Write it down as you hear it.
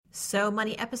So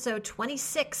Money episode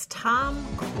 26, Tom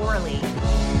Corley.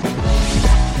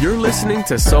 You're listening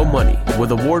to So Money with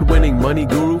award-winning money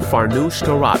guru Farnoosh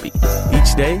Torabi.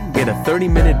 Each day, get a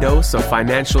 30-minute dose of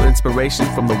financial inspiration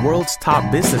from the world's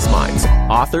top business minds,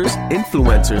 authors,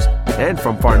 influencers, and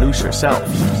from Farnoosh herself.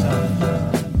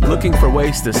 Looking for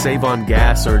ways to save on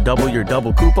gas or double your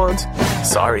double coupons?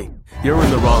 Sorry, you're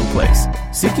in the wrong place.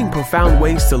 Seeking profound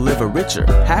ways to live a richer,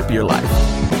 happier life.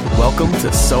 Welcome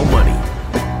to So Money.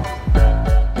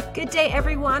 Good day,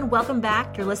 everyone. Welcome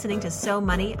back. You're listening to So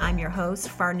Money. I'm your host,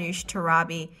 Farnoosh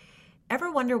Torabi.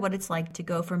 Ever wonder what it's like to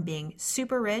go from being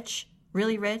super rich,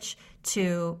 really rich,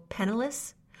 to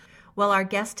penniless? Well, our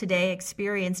guest today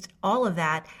experienced all of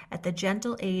that at the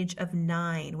gentle age of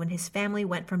 9 when his family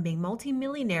went from being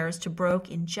multimillionaires to broke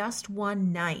in just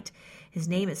one night. His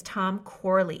name is Tom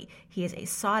Corley. He is a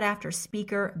sought-after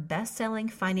speaker, best-selling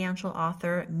financial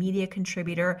author, media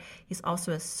contributor. He's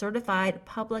also a certified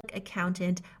public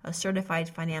accountant, a certified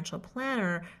financial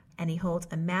planner, and he holds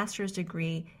a master's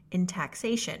degree in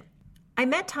taxation. I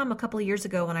met Tom a couple of years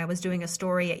ago when I was doing a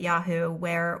story at Yahoo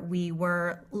where we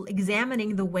were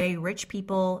examining the way rich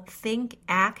people think,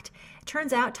 act. It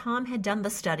turns out Tom had done the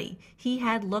study. He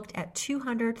had looked at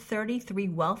 233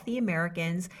 wealthy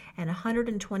Americans and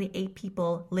 128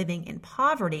 people living in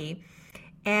poverty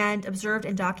and observed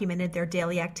and documented their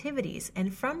daily activities.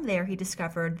 And from there, he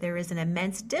discovered there is an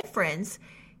immense difference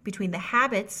between the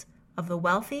habits of the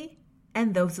wealthy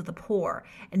and those of the poor.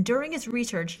 And during his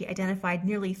research, he identified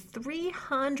nearly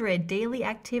 300 daily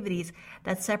activities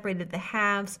that separated the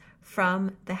haves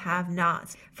from the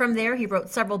have-nots. From there, he wrote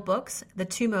several books. The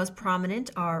two most prominent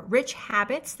are Rich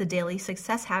Habits, the daily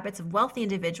success habits of wealthy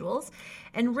individuals,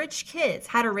 and Rich Kids,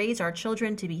 how to raise our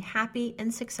children to be happy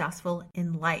and successful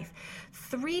in life.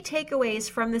 3 takeaways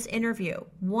from this interview.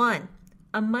 1,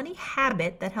 a money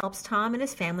habit that helps Tom and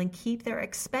his family keep their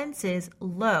expenses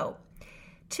low.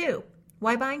 2,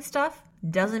 why buying stuff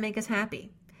doesn't make us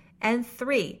happy. And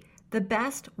 3, the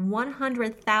best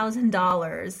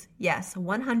 $100,000, yes,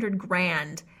 100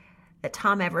 grand that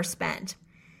Tom ever spent.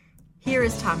 Here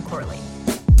is Tom Corley.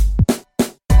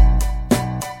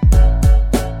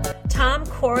 Tom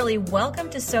Corley,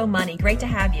 welcome to So Money. Great to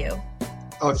have you.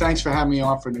 Oh, thanks for having me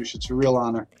on, Farnoosh. It's a real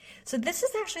honor. So this is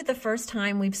actually the first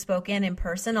time we've spoken in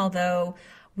person, although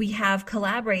we have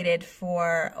collaborated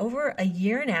for over a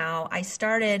year now. I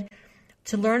started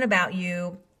to learn about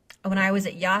you when I was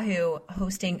at Yahoo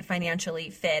hosting Financially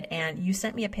Fit, and you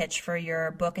sent me a pitch for your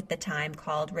book at the time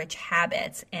called Rich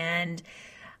Habits, and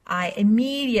I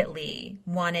immediately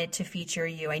wanted to feature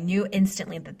you. I knew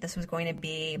instantly that this was going to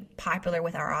be popular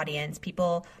with our audience.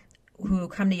 People who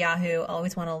come to Yahoo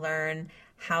always want to learn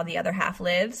how the other half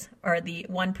lives, or the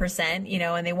 1%,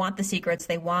 and they want the secrets,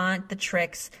 they want the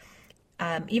tricks,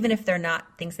 even if they're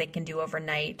not things they can do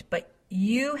overnight. But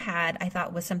you had, I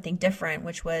thought, was something different,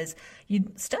 which was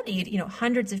you studied,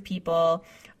 hundreds of people,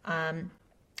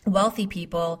 wealthy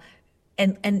people,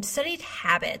 and studied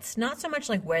habits, not so much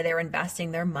like where they were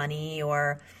investing their money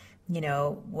or,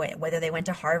 whether they went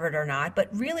to Harvard or not,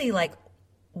 but really like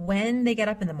when they get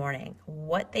up in the morning,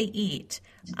 what they eat,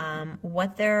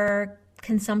 what their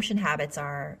consumption habits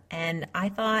are. And I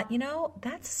thought,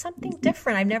 that's something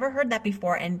different. I've never heard that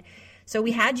before. And so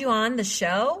we had you on the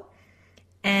show.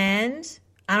 And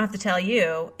I don't have to tell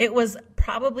you, it was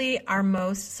probably our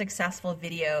most successful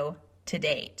video to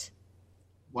date.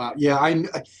 Wow. Yeah,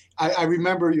 I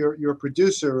remember your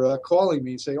producer calling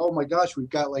me and saying, oh my gosh, we've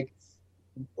got like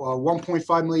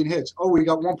 1.5 million hits. Oh, we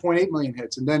got 1.8 million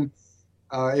hits. And then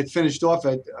it finished off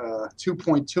at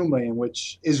 2.2 million,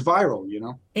 which is viral,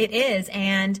 It is.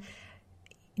 And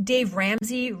Dave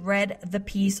Ramsey read the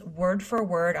piece word for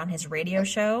word on his radio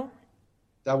show.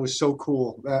 That was so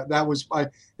cool.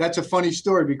 That's a funny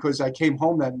story because I came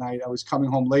home that night. I was coming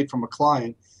home late from a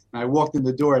client, and I walked in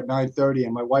the door at 9:30,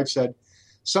 and my wife said,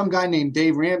 some guy named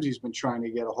Dave Ramsey's been trying to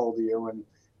get a hold of you. And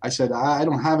I said, I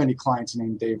don't have any clients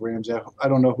named Dave Ramsey. I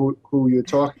don't know who you're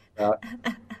talking about.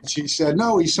 She said,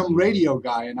 no, he's some radio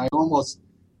guy. And I almost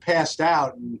passed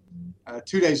out. And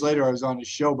 2 days later, I was on his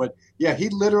show. But, yeah, he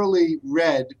literally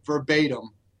read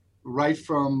verbatim right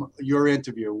from your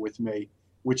interview with me,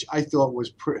 which I thought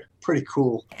was pretty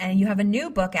cool. And you have a new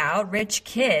book out, Rich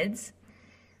Kids.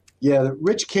 Yeah,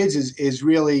 Rich Kids is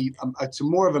really, it's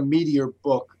more of a meatier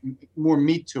book, more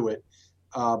meat to it,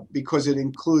 because it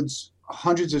includes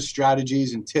hundreds of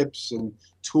strategies and tips and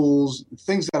tools,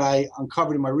 things that I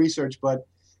uncovered in my research, but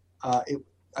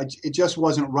it just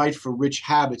wasn't right for Rich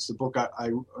Habits, the book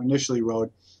I initially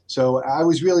wrote. So I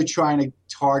was really trying to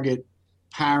target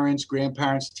parents,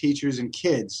 grandparents, teachers, and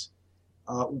kids.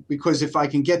 Because if I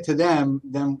can get to them,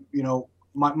 then,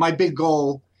 my big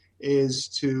goal is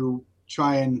to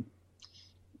try and,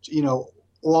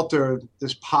 alter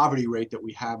this poverty rate that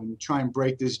we have and try and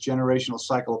break this generational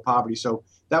cycle of poverty. So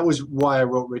that was why I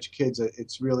wrote Rich Kids.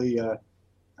 It's really,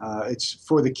 it's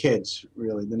for the kids,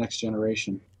 really, the next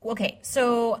generation. Okay,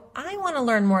 so I want to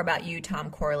learn more about you,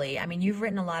 Tom Corley. I mean, you've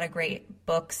written a lot of great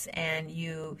books and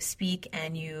you speak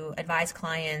and you advise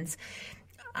clients.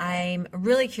 I'm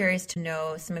really curious to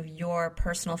know some of your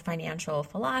personal financial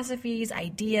philosophies,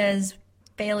 ideas,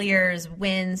 failures,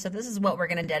 wins. So this is what we're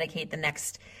going to dedicate the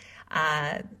next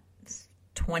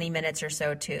 20 minutes or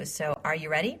so to. So are you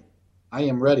ready? I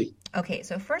am ready. Okay,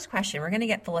 so first question, we're going to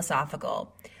get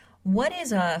philosophical. What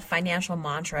is a financial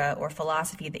mantra or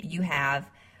philosophy that you have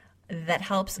that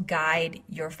helps guide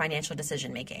your financial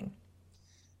decision making?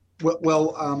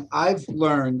 Well, I've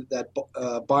learned that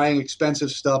buying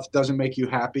expensive stuff doesn't make you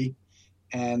happy.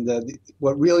 And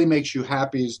what really makes you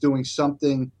happy is doing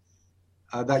something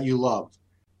that you love.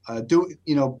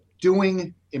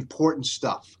 Doing important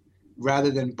stuff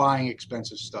rather than buying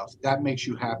expensive stuff. That makes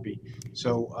you happy.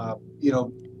 So,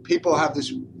 people have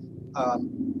this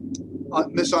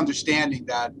misunderstanding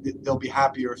that they'll be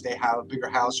happier if they have a bigger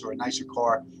house or a nicer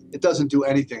car. It doesn't do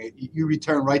anything. You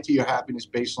return right to your happiness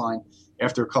baseline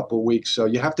after a couple of weeks. So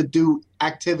you have to do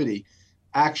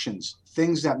actions,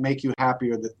 things that make you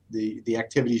happy, or the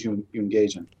activities you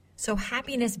engage in. So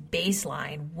happiness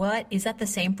baseline, what is that the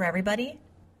same for everybody?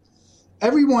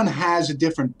 Everyone has a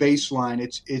different baseline.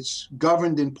 It's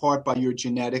governed in part by your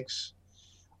genetics.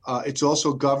 It's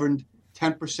also governed,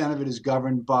 10% of it is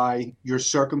governed by your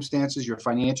circumstances, your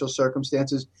financial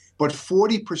circumstances, but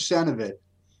 40% of it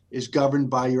is governed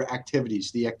by your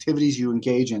activities, the activities you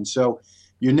engage in. So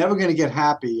you're never going to get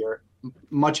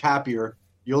much happier.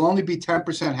 You'll only be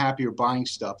 10% happier buying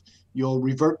stuff. You'll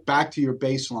revert back to your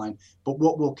baseline. But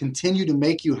what will continue to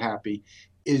make you happy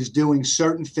is doing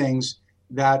certain things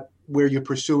where you're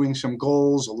pursuing some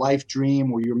goals, a life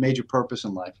dream, or your major purpose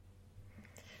in life.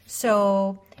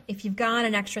 So if you've got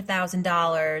an extra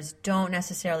 $1,000, don't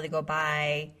necessarily go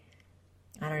buy,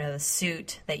 the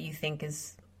suit that you think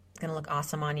is going to look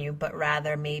awesome on you, but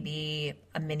rather maybe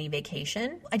a mini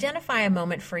vacation. Identify a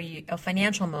moment for you, a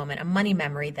financial moment, a money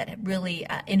memory that really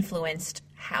influenced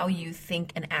how you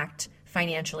think and act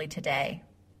financially today.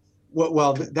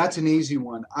 Well, that's an easy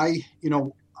one.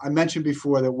 I mentioned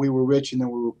before that we were rich and then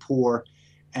we were poor.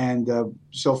 And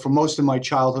so for most of my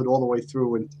childhood, all the way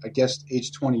through, and I guess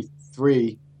age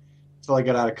 23, until I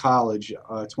got out of college,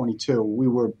 22, we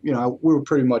were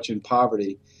pretty much in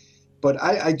poverty. But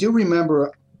I do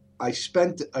remember I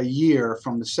spent a year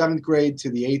from the 7th grade to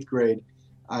the 8th grade.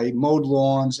 I mowed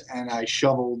lawns and I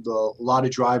shoveled a lot of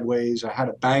driveways. I had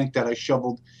a bank that I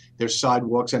shoveled their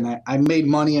sidewalks, and I made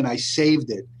money and I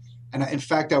saved it. And in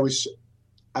fact, I was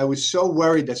so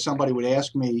worried that somebody would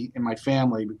ask me in my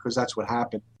family, because that's what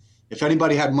happened. If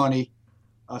anybody had money,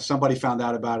 somebody found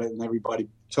out about it and everybody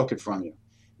took it from you.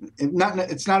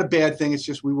 It's not a bad thing. It's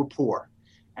just we were poor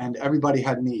and everybody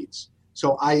had needs.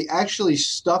 So I actually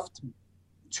stuffed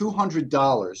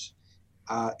 $200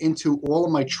 into all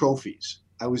of my trophies.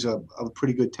 I was a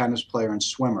pretty good tennis player and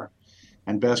swimmer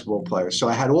and basketball player. So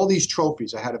I had all these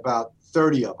trophies. I had about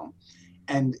 30 of them.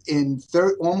 And in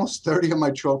almost 30 of my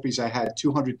trophies, I had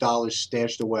 $200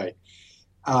 stashed away.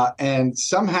 And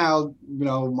somehow,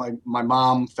 my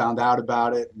mom found out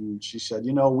about it, and she said,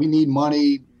 we need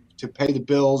money to pay the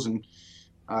bills, and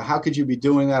how could you be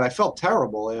doing that? I felt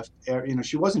terrible.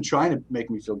 She wasn't trying to make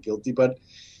me feel guilty, but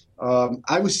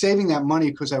I was saving that money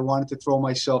because I wanted to throw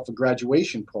myself a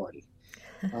graduation party.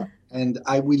 And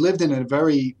we lived in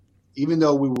even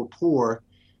though we were poor,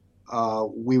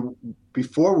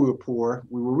 before we were poor,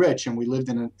 we were rich, and we lived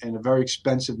in a very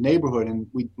expensive neighborhood, and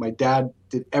my dad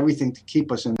did everything to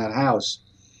keep us in that house.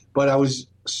 But I was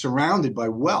surrounded by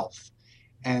wealth.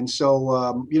 And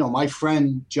so, my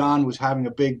friend John was having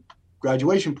a big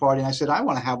graduation party, and I said, I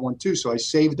want to have one too. So I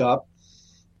saved up.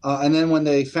 And then when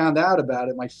they found out about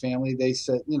it, my family, they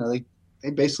said, they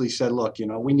basically said, look,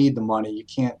 we need the money. You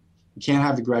can't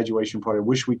have the graduation party. I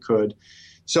wish we could.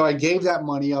 So I gave that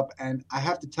money up, and I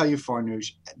have to tell you,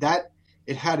 Farnoosh, that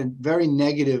it had a very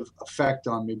negative effect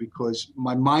on me, because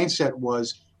my mindset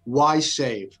was, why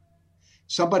save?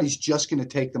 Somebody's just going to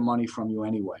take the money from you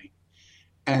anyway.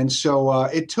 And so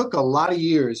it took a lot of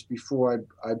years before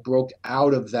I broke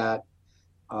out of that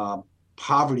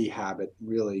poverty habit,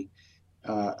 really.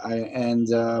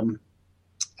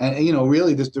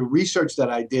 Really, the research that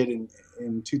I did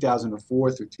in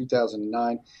 2004 through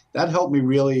 2009, that helped me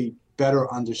really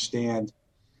better understand,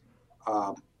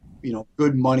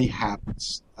 good money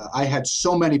habits. I had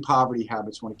so many poverty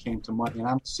habits when it came to money, and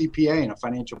I'm a CPA and a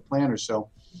financial planner, so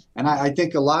And I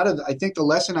think the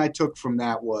lesson I took from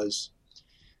that was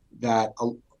that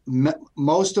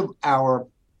most of our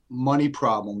money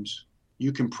problems,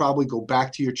 you can probably go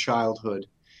back to your childhood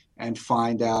and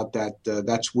find out that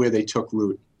that's where they took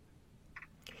root.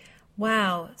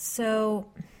 Wow. So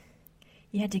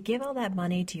you had to give all that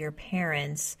money to your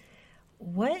parents.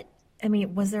 You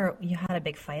had a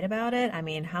big fight about it? I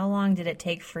mean, how long did it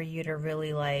take for you to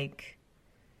really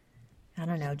I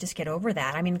don't know, just get over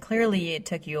that? I mean, clearly it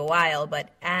took you a while, but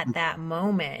at that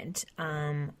moment,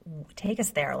 take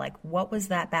us there. Like, what was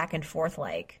that back and forth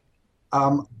like?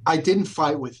 I didn't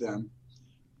fight with them.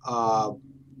 I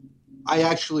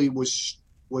actually was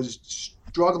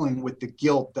struggling with the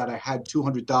guilt that I had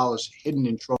 $200 hidden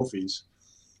in trophies,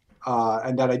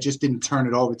 and that I just didn't turn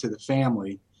it over to the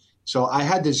family. So I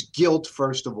had this guilt,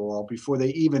 first of all, before they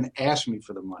even asked me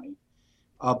for the money.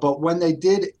 But when they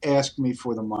did ask me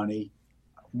for the money,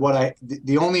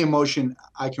 the only emotion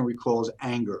I can recall is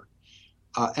anger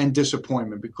and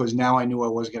disappointment, because now I knew I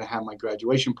wasn't going to have my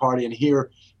graduation party. And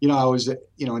here, I was, in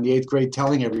the 8th grade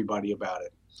telling everybody about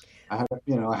it. I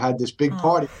had this big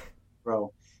party,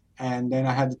 bro. And then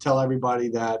I had to tell everybody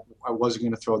that I wasn't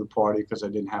going to throw the party because I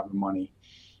didn't have the money.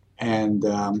 And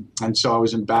so I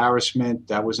was embarrassment.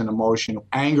 That was an emotion.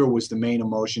 Anger was the main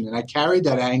emotion. And I carried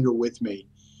that anger with me.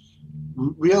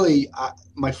 Really,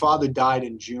 my father died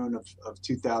in June of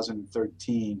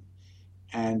 2013.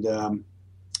 And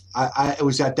it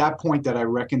was at that point that I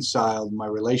reconciled my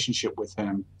relationship with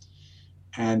him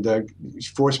and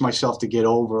forced myself to get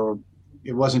over.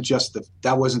 It wasn't just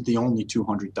that wasn't the only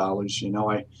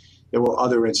 $200. There were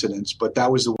other incidents, but that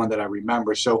was the one that I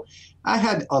remember. So I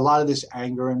had a lot of this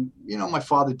anger, and, my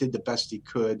father did the best he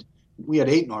could. We had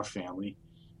 8 in our family.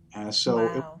 So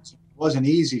Wow. It wasn't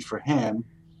easy for him.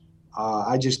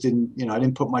 I just didn't, I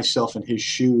didn't put myself in his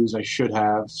shoes. I should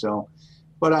have. So,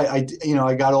 but I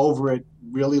got over it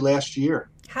really last year.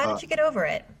 How did you get over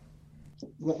it?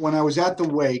 When I was at the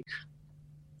wake,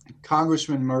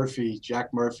 Congressman Murphy,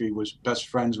 Jack Murphy, was best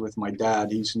friends with my dad.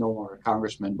 He's no longer a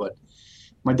congressman, but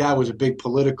my dad was a big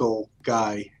political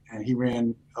guy, and he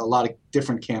ran a lot of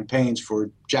different campaigns for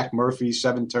Jack Murphy,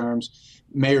 7 terms,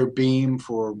 Mayor Beam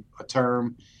for a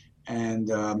term,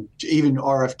 and even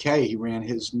RFK. He ran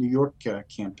his New York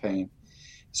campaign.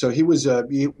 So he was.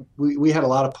 We had a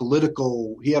lot of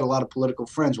political. He had a lot of political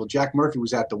friends. Well, Jack Murphy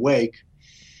was at the wake,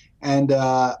 and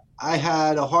I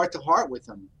had a heart-to-heart with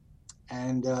him,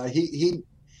 and he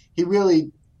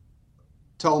really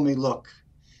told me, look.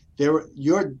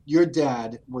 Your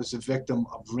dad was a victim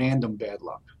of random bad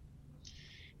luck.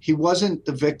 He wasn't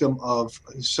the victim of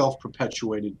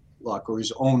self-perpetuated luck or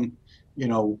his own,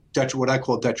 what I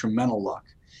call detrimental luck.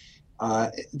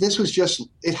 This was just,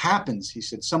 it happens, he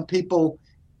said. Some people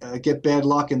get bad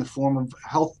luck in the form of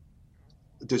health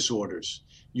disorders.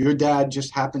 Your dad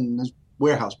just happened, his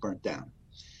warehouse burnt down.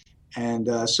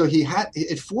 And so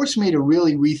it forced me to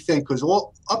really rethink, because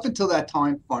up until that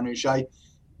time, Farnoosh,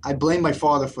 I blame my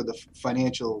father for the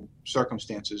financial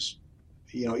circumstances,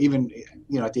 even,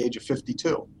 at the age of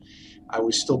 52. I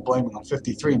was still blaming. I'm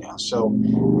 53 now. So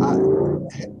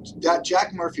that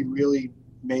Jack Murphy really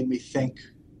made me think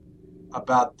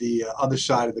about the other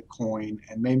side of the coin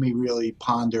and made me really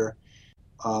ponder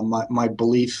my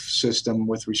belief system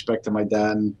with respect to my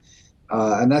dad.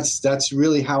 And that's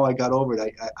really how I got over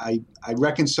it. I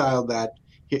reconciled that.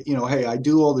 Hey, I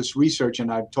do all this research and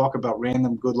I talk about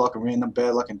random good luck and random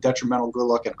bad luck and detrimental good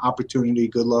luck and opportunity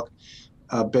good luck,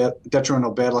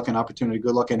 detrimental bad luck and opportunity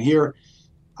good luck. And here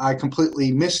I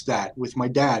completely missed that with my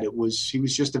dad. He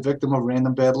was just a victim of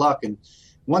random bad luck. And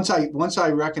once I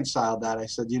reconciled that, I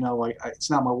said, it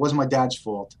wasn't my dad's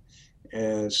fault.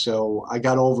 So I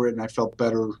got over it and I felt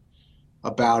better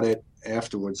about it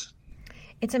afterwards.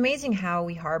 It's amazing how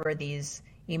we harbor these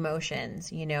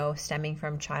emotions, stemming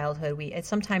from childhood. It's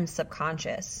sometimes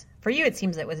subconscious. For you, it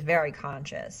seems it was very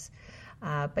conscious.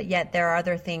 But yet there are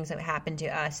other things that happen to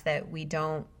us that we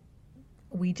don't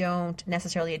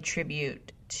necessarily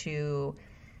attribute to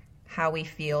how we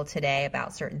feel today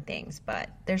about certain things. But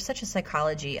there's such a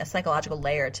psychological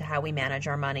layer to how we manage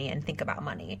our money and think about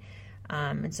money.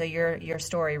 And so your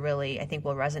story really, I think,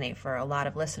 will resonate for a lot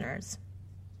of listeners.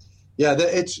 Yeah,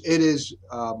 it is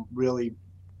really,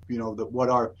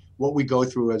 what we go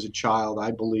through as a child.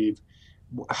 I believe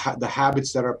the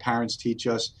habits that our parents teach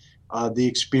us, the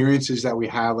experiences that we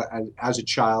have as a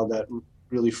child that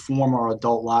really form our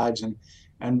adult lives, and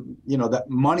that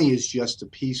money is just a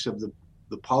piece of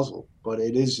the puzzle, but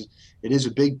it is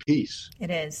a big piece.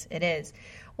 It is.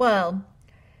 Well,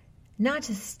 not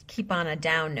to keep on a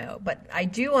down note, but I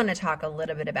do want to talk a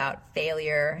little bit about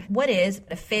failure. What is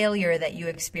a failure that you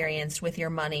experienced with your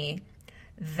money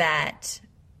that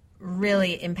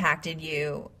really impacted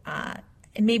you? And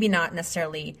maybe not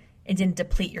necessarily, it didn't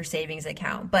deplete your savings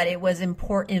account, but it was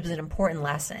important. It was an important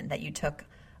lesson that you took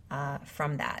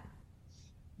from that.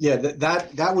 Yeah,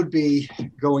 that would be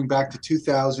going back to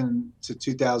 2000 to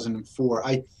 2004.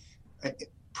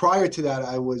 Prior to that,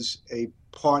 I was a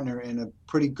partner in a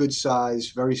pretty good size,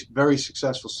 very, very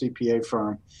successful CPA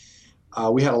firm.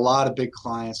 We had a lot of big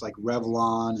clients like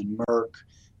Revlon and Merck.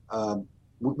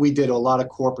 We did a lot of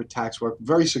corporate tax work,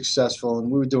 very successful, and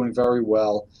we were doing very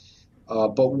well.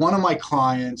 But one of my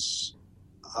clients,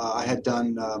 I had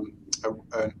done,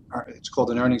 it's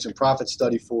called an earnings and profit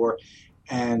study for,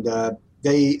 and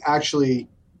they actually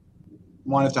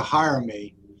wanted to hire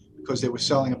me because they were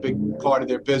selling a big part of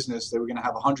their business. They were going to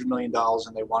have $100 million,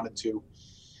 and they wanted to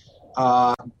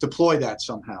deploy that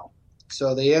somehow.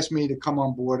 So they asked me to come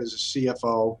on board as a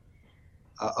CFO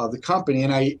of the company,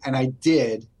 and I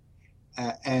did.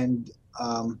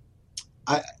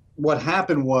 What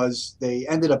happened was they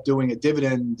ended up doing a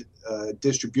dividend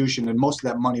distribution, and most of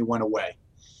that money went away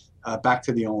back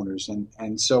to the owners.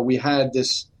 And so we had a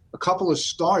couple of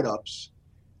startups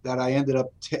that I ended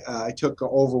up I took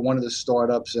over one of the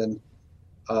startups, and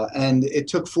it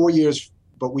took 4 years,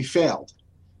 but we failed.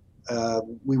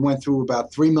 We went through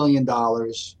about $3 million,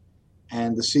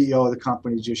 and the CEO of the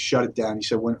company just shut it down. He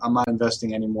said, "I'm not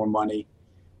investing any more money,"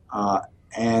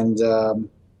 and that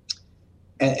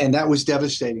was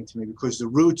devastating to me because the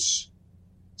roots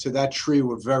to that tree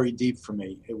were very deep for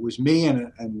me. It was me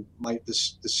and the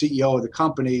CEO of the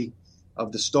company,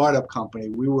 of the startup company.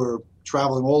 We were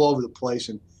traveling all over the place,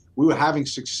 and we were having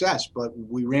success, but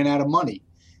we ran out of money.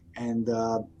 And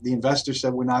the investor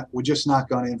said, we're just not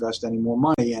going to invest any more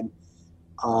money. And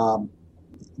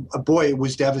boy, it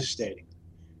was devastating.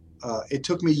 It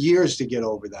took me years to get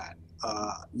over that,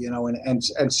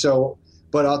 and so,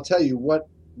 but I'll tell you what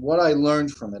I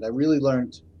learned from it. I really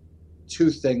learned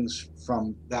two things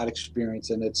from that experience,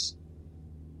 and it's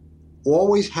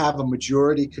always have a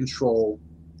majority control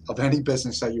of any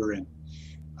business that you're in.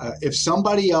 If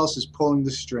somebody else is pulling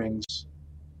the strings,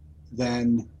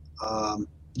 then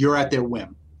you're at their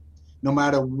whim. No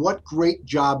matter what great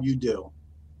job you do,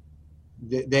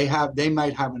 they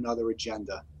might have another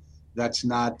agenda that's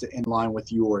not in line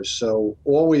with yours. So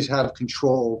always have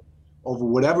control over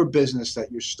whatever business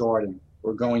that you're starting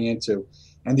or going into.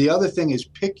 And the other thing is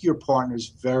pick your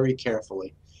partners very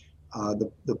carefully.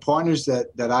 The partners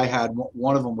that I had,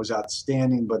 one of them was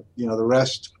outstanding, but the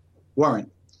rest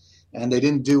weren't. And they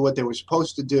didn't do what they were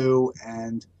supposed to do,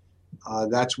 and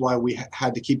that's why we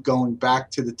had to keep going back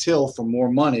to the till for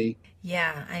more money.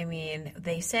 Yeah, I mean,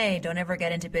 they say don't ever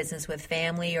get into business with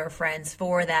family or friends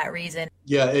for that reason.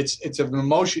 Yeah, it's an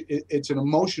emotion. It's an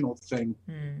emotional thing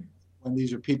when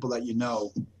these are people that you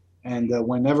know, and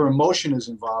whenever emotion is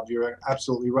involved, you're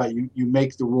absolutely right. You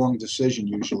make the wrong decision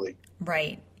usually.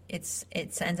 Right. It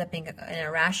ends up being an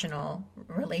irrational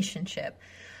relationship.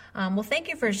 Well, thank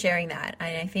you for sharing that.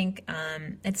 I think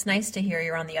it's nice to hear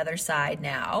you're on the other side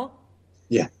now.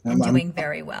 Yeah, and doing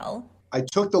very well. I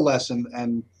took the lesson,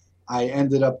 and I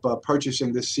ended up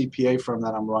purchasing this CPA firm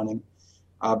that I'm running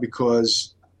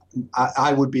because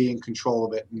I would be in control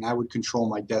of it, and I would control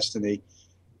my destiny.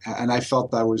 And I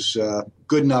felt I was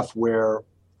good enough where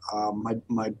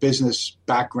my business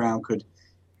background could,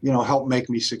 help make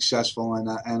me successful.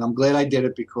 And I'm glad I did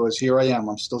it because here I am.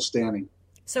 I'm still standing.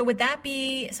 So would that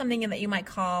be something that you might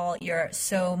call your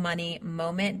So Money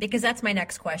moment? Because that's my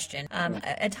next question.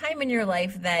 A time in your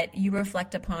life that you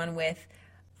reflect upon with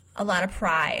a lot of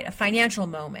pride, a financial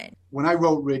moment. When I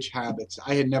wrote Rich Habits,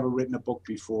 I had never written a book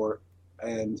before,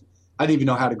 and I didn't even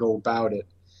know how to go about it.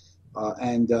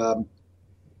 I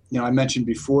mentioned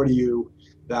before to you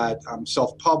that I'm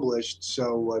self-published,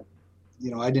 so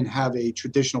I didn't have a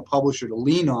traditional publisher to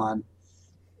lean on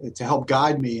to help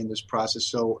guide me in this process.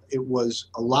 So it was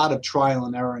a lot of trial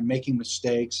and error and making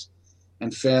mistakes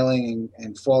and failing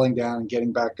and falling down and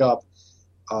getting back up.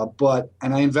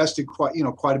 And I invested quite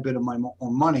a bit of my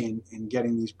own money in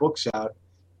getting these books out,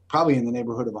 probably in the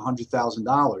neighborhood of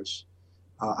 $100,000.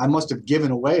 I must have given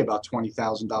away about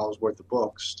 $20,000 worth of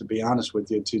books, to be honest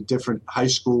with you, to different high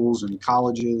schools and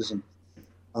colleges.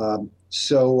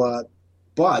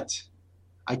 But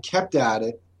I kept at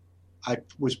it. I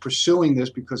was pursuing this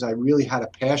because I really had a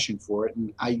passion for it.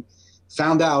 And I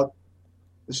found out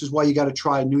this is why you got to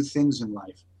try new things in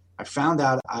life. I found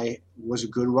out I was a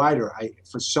good writer.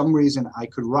 For some reason, I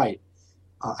could write.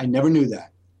 I never knew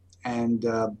that. And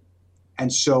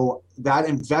so that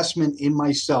investment in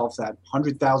myself, that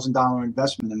 $100,000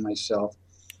 investment in myself,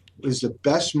 is the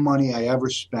best money I ever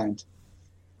spent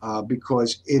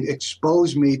because it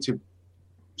exposed me to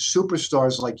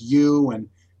superstars like you and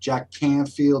Jack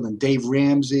Canfield and Dave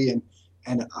Ramsey and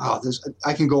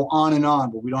I can go on and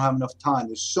on, but we don't have enough time.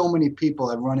 There's so many people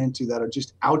I've run into that are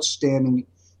just outstanding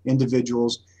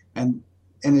individuals. And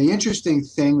the interesting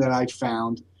thing that I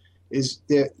found is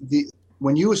that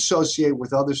when you associate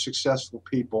with other successful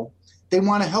people, they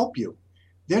want to help you.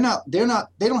 They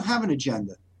don't have an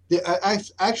agenda. I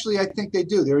think they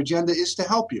do. Their agenda is to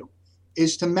help you,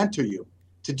 is to mentor you,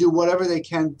 to do whatever they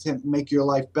can to make your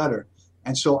life better.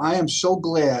 And so I am so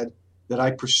glad that I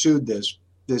pursued this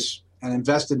and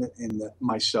invested in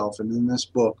myself and in this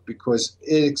book, because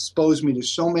it exposed me to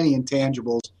so many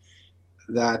intangibles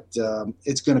that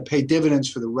it's going to pay dividends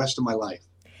for the rest of my life.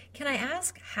 Can I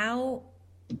ask how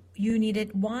you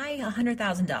needed, why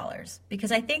 $100,000?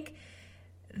 Because I think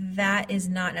that is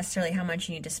not necessarily how much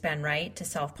you need to spend, right, to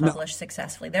self-publish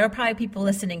successfully. There are probably people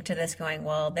listening to this going,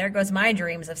 well, there goes my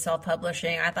dreams of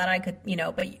self-publishing. I thought I could,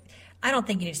 but I don't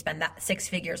think you need to spend that six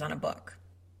figures on a book.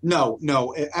 No.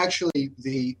 Actually,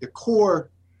 the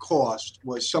core cost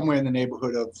was somewhere in the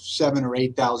neighborhood of $7,000 or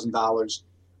 $8,000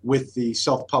 with the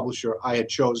self-publisher I had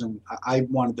chosen. I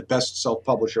wanted the best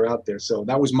self-publisher out there, so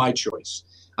that was my choice.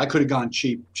 I could have gone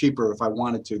cheaper if I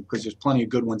wanted to, because there's plenty of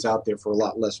good ones out there for a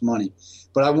lot less money.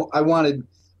 But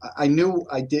I knew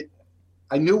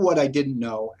what I didn't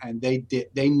know, and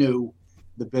they knew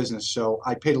the business, so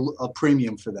I paid a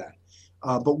premium for that.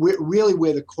 But really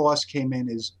where the cost came in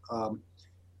is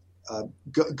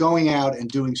going out and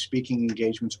doing speaking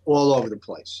engagements all over the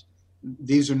place.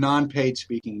 These are non-paid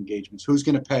speaking engagements. Who's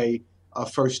going to pay a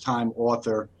first-time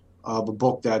author of a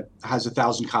book that has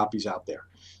 1,000 copies out there?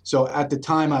 So at the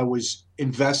time, I was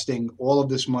investing all of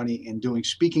this money in doing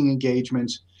speaking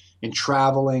engagements, in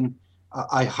traveling.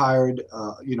 I hired,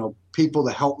 people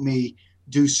to help me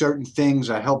do certain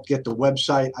things. I helped get the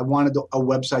website. I wanted a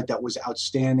website that was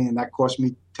outstanding, and that cost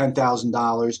me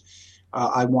 $10,000.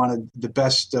 I wanted the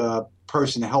best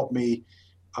person to help me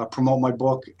promote my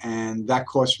book, and that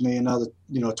cost me another,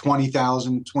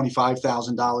 $20,000,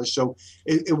 $25,000. So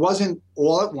it wasn't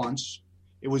all at once.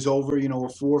 It was over, a 4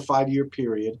 or 5 year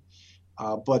period.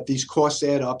 But these costs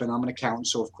add up, and I'm an accountant,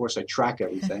 so of course I track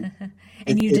everything.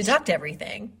 And you deduct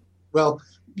everything. Well,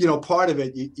 part of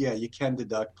it, you can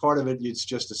deduct. Part of it, it's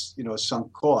just a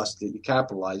sunk cost that you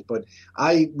capitalize. But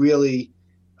I really,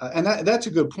 and that's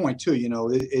a good point too.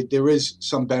 There is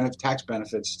some tax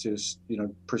benefits to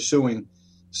pursuing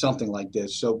something like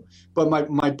this. So, but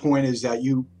my point is that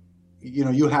you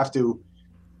have to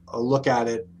look at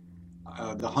it.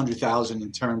 The $100,000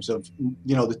 in terms of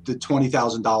the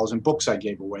 $20,000 in books I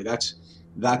gave away. That's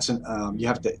you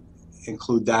have to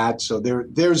include that. So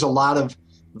there's a lot of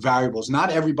variables. Not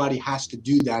everybody has to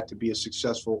do that to be a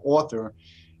successful author,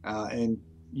 and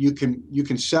you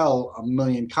can sell 1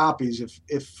 million copies if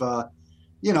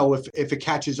it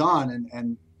catches on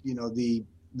and the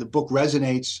book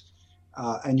resonates,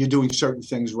 and you're doing certain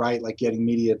things right, like getting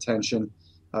media attention.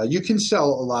 You can sell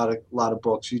a lot of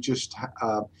books. You just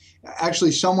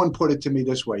actually, someone put it to me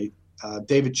this way.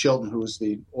 David Chilton, who is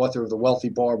the author of The Wealthy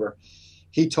Barber,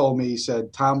 he told me, he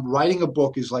said, Tom, writing a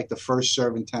book is like the first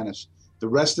serve in tennis. The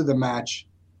rest of the match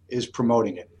is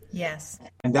promoting it. Yes.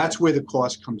 And that's where the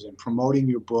cost comes in, promoting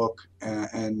your book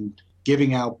and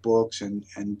giving out books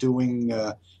and doing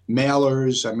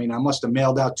mailers. I mean, I must have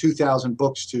mailed out 2,000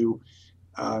 books to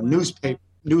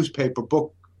newspaper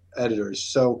book editors.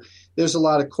 So there's a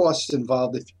lot of costs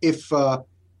involved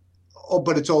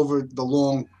but it's over the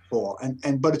long haul,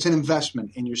 but it's an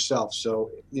investment in yourself. So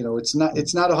it's not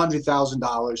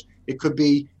 $100,000. It could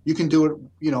be, you can do it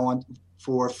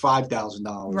for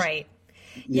 $5,000. Right.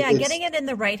 Yeah, getting it in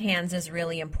the right hands is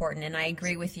really important, and I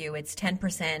agree with you. It's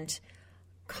 10%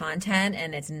 content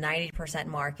and it's 90%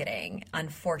 marketing,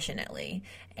 unfortunately.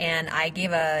 And I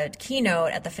gave a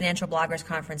keynote at the Financial Bloggers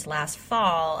Conference last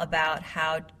fall about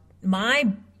how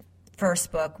my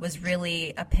first book was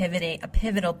really a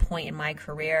pivotal point in my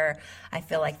career. I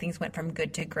feel like things went from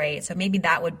good to great. So maybe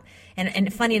that would,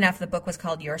 and funny enough, the book was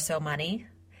called You're So Money.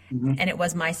 Mm-hmm. And it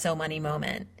was my so money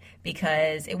moment,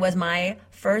 because it was my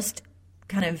first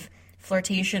kind of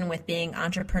flirtation with being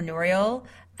entrepreneurial.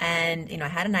 And, I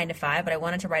had a 9-to-5, but I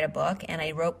wanted to write a book, and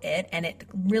I wrote it, and it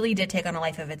really did take on a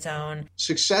life of its own.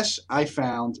 Success, I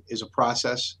found, is a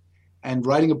process, and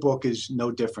writing a book is no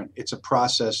different. It's a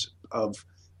process of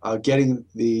getting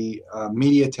the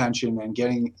media attention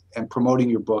and promoting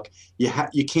your book. You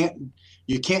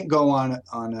can't go on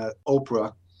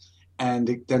Oprah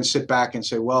and then sit back and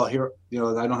say, well, here, I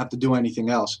don't have to do anything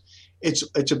else.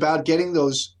 It's about getting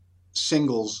those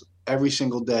singles every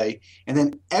single day, and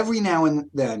then every now and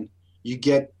then you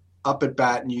get up at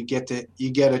bat and you get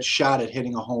a shot at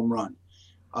hitting a home run.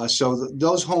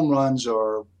 Those home runs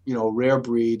are, rare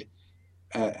breed,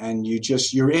 and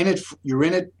you're in it. You're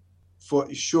in it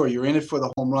for sure. You're in it for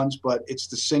the home runs, but it's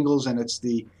the singles and it's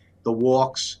the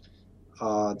walks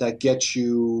that get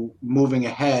you moving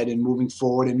ahead and moving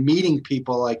forward and meeting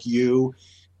people like you,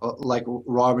 like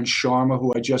Robin Sharma,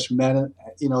 who I just met.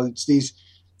 It's these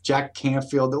Jack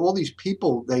Canfield, all these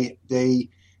people.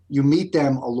 You meet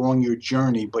them along your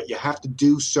journey, but you have to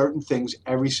do certain things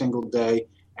every single day,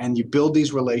 and you build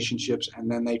these relationships, and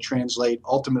then they translate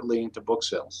ultimately into book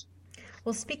sales.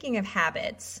 Well, speaking of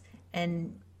habits,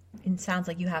 and it sounds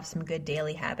like you have some good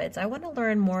daily habits, I want to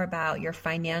learn more about your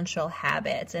financial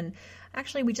habits. And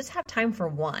actually, we just have time for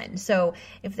one. So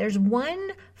if there's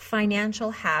one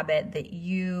financial habit that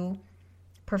you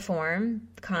perform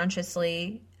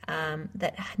consciously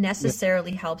that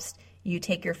necessarily helps you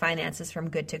take your finances from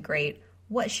good to great,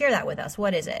 share that with us.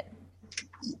 What is it?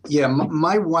 Yeah,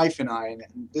 my wife and I,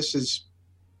 and this is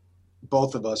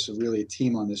both of us are really a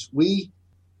team on this. We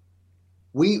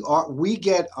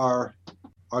get our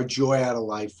joy out of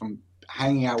life from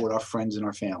hanging out with our friends and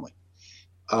our family.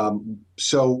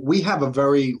 So we have a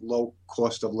very low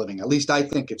cost of living. At least I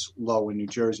think it's low in New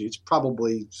Jersey. It's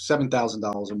probably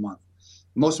 $7,000 a month.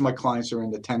 Most of my clients are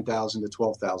in the $10,000 to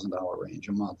 $12,000 range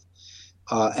a month.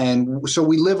 And so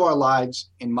we live our lives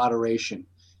in moderation.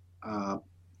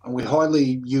 And we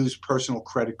hardly use personal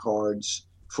credit cards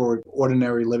for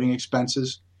ordinary living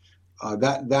expenses.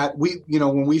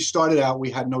 When we started out, we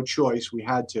had no choice. We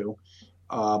had to,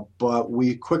 but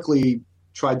we quickly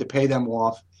tried to pay them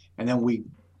off, and then we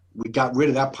got rid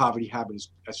of that poverty habit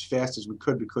as fast as we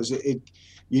could, because if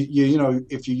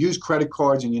you use credit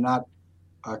cards and you're not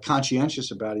conscientious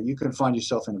about it, you can find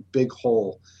yourself in a big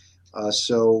hole.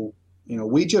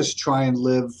 We just try and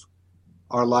live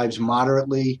our lives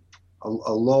moderately,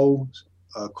 a low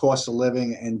cost of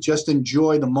living, and just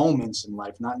enjoy the moments in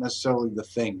life, not necessarily the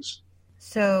things.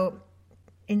 So,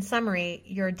 in summary,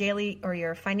 your daily or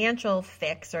your financial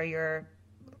fix or your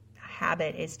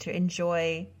habit is to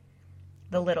enjoy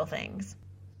the little things.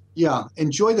 Yeah,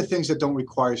 enjoy the things that don't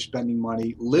require spending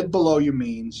money. Live below your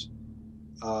means.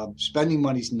 Spending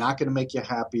money is not going to make you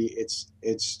happy.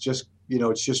 It's just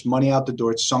money out the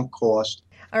door. It's sunk cost.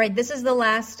 All right, this is the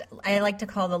last, I like to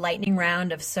call the lightning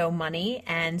round of So Money.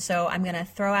 And so I'm going to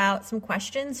throw out some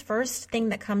questions. First thing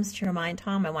that comes to your mind,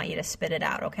 Tom, I want you to spit it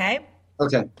out, okay?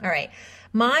 Okay. All right.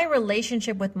 My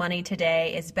relationship with money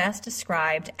today is best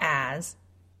described as?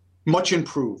 Much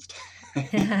improved.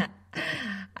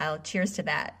 Cheers to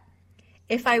that.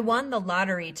 If I won the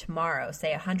lottery tomorrow,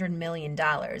 say $100 million,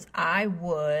 I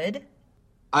would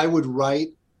write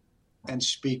and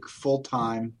speak full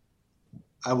time.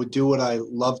 I would do what I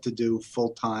love to do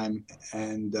full time,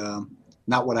 and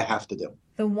not what I have to do.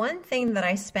 The one thing that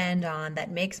I spend on that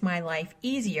makes my life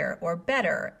easier or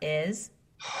better is?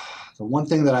 The one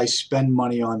thing that I spend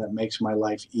money on that makes my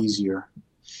life easier.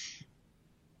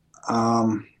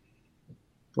 Well,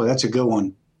 that's a good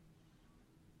one.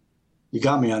 You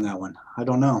got me on that one. I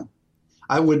don't know.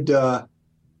 I would have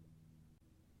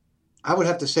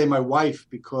to say my wife,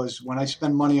 because when I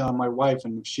spend money on my wife,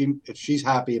 and if she's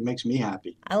happy, it makes me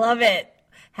happy. I love it.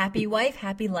 Happy wife,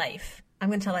 happy life. I'm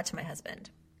going to tell that to my husband.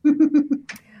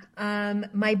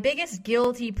 My biggest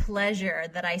guilty pleasure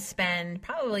that I spend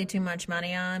probably too much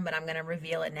money on, but I'm going to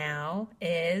reveal it now,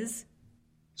 is?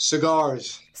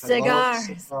 Cigars.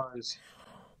 Cigars.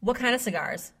 What kind of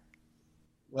cigars?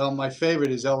 Well, my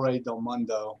favorite is El Rey del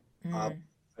Mundo. I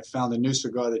found a new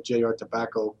cigar that JR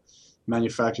Tobacco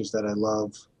manufacturers that I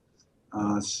love.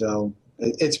 So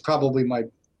it's probably my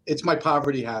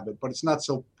poverty habit, but it's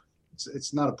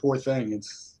not a poor thing.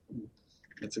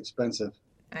 It's expensive.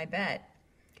 I bet.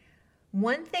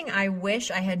 One thing I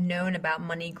wish I had known about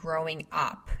money growing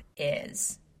up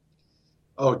is?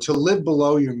 To live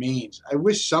below your means. I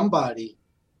wish somebody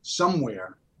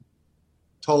somewhere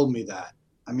told me that.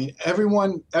 I mean,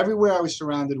 everywhere I was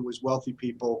surrounded was wealthy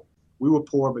people. We were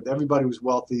poor, but everybody was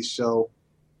wealthy. So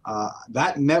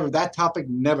that topic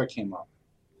never came up.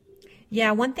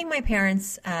 Yeah, one thing my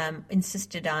parents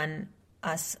insisted on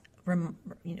us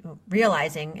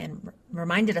realizing and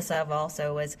reminded us of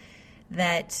also was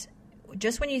that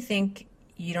just when you think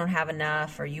you don't have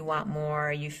enough or you want more,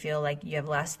 or you feel like you have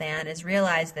less than, is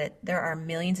realize that there are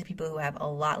millions of people who have a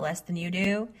lot less than you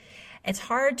do. It's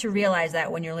hard to realize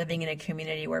that when you're living in a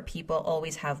community where people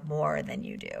always have more than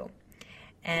you do.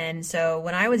 And so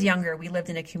when I was younger, we lived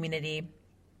in a community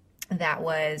that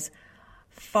was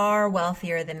far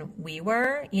wealthier than we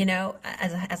were,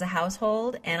 as a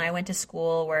household. And I went to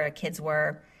school where kids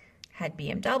had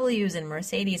BMWs and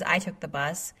Mercedes. I took the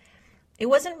bus. It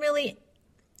wasn't really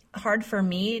hard for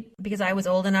me because I was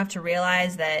old enough to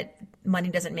realize that money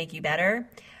doesn't make you better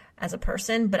as a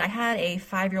person. But I had a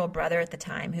 5-year-old brother at the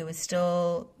time who was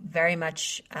still very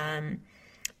much,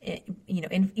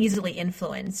 easily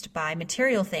influenced by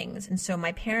material things. And so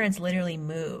my parents literally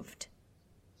moved.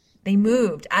 They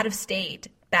moved out of state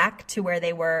back to where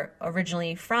they were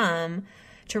originally from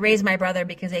to raise my brother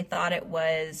because they thought it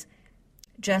was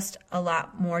just a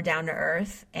lot more down to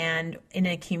earth and in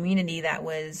a community that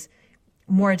was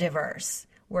more diverse,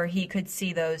 where he could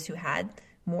see those who had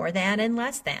more than and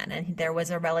less than, and there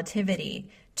was a relativity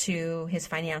to his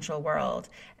financial world.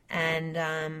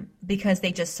 And because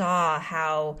they just saw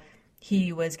how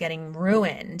he was getting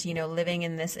ruined, living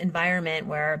in this environment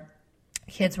where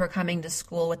kids were coming to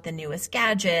school with the newest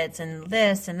gadgets and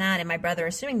this and that, and my brother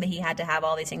assuming that he had to have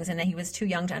all these things and that he was too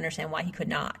young to understand why he could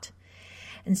not.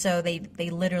 And so they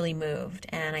literally moved.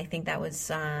 And I think that was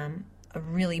a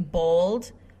really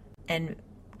bold and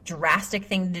drastic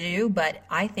thing to do, but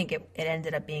I think it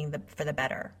ended up being for the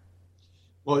better.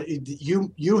 Well,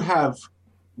 you have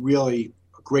really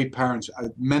great parents,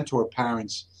 mentor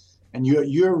parents, and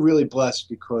you're really blessed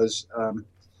because,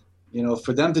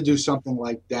 for them to do something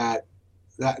like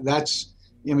that's,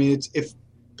 if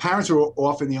parents are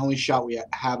often the only shot we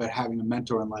have at having a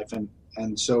mentor in life.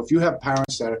 And so if you have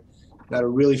parents that are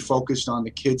really focused on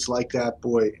the kids like that,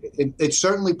 boy, it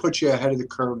certainly puts you ahead of the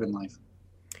curve in life.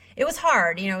 It was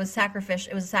hard, it was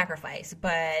sacrificial. It was a sacrifice,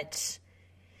 but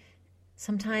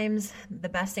sometimes the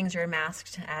best things are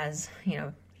masked as,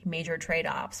 major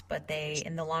trade-offs, but they,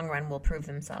 in the long run, will prove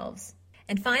themselves.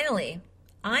 And finally,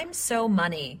 I'm so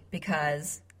money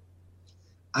because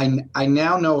I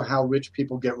now know how rich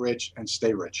people get rich and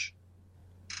stay rich.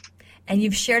 And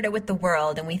you've shared it with the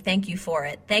world, and we thank you for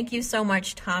it. Thank you so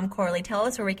much, Tom Corley. Tell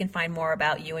us where we can find more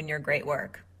about you and your great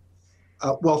work.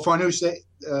 Well, Farnoosh,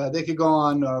 they could go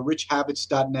on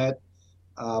richhabits.net.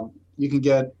 You can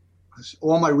get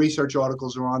all my research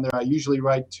articles are on there. I usually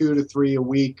write 2 to 3 a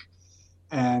week,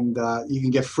 and you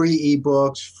can get free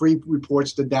ebooks, free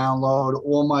reports to download,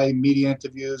 all my media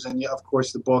interviews, and of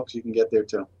course the books you can get there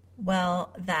too.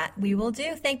 Well, that we will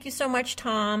do. Thank you so much,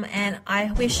 Tom, and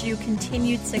I wish you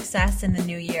continued success in the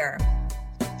new year.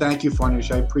 Thank you,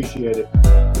 Farnoosh. I appreciate it.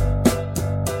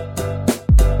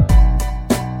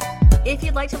 If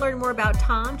you'd like to learn more about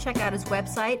Tom, check out his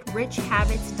website,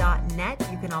 richhabits.net.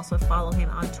 You can also follow him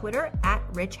on Twitter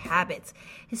 @richhabits.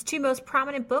 His 2 most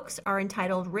prominent books are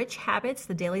entitled Rich Habits,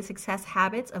 The Daily Success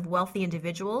Habits of Wealthy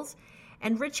Individuals,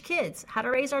 and Rich Kids, How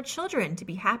to Raise Our Children to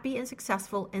Be Happy and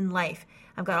Successful in Life.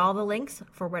 I've got all the links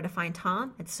for where to find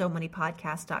Tom at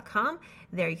SoMoneyPodcast.com.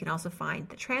 There you can also find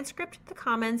the transcript, the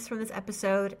comments from this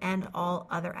episode, and all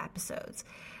other episodes.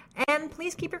 And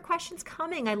please keep your questions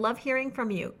coming. I love hearing from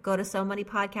you. Go to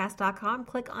SoMoneyPodcast.com,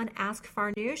 click on Ask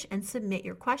Farnoosh, and submit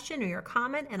your question or your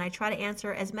comment, and I try to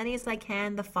answer as many as I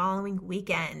can the following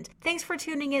weekend. Thanks for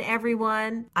tuning in,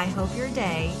 everyone. I hope your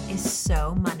day is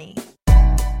so money.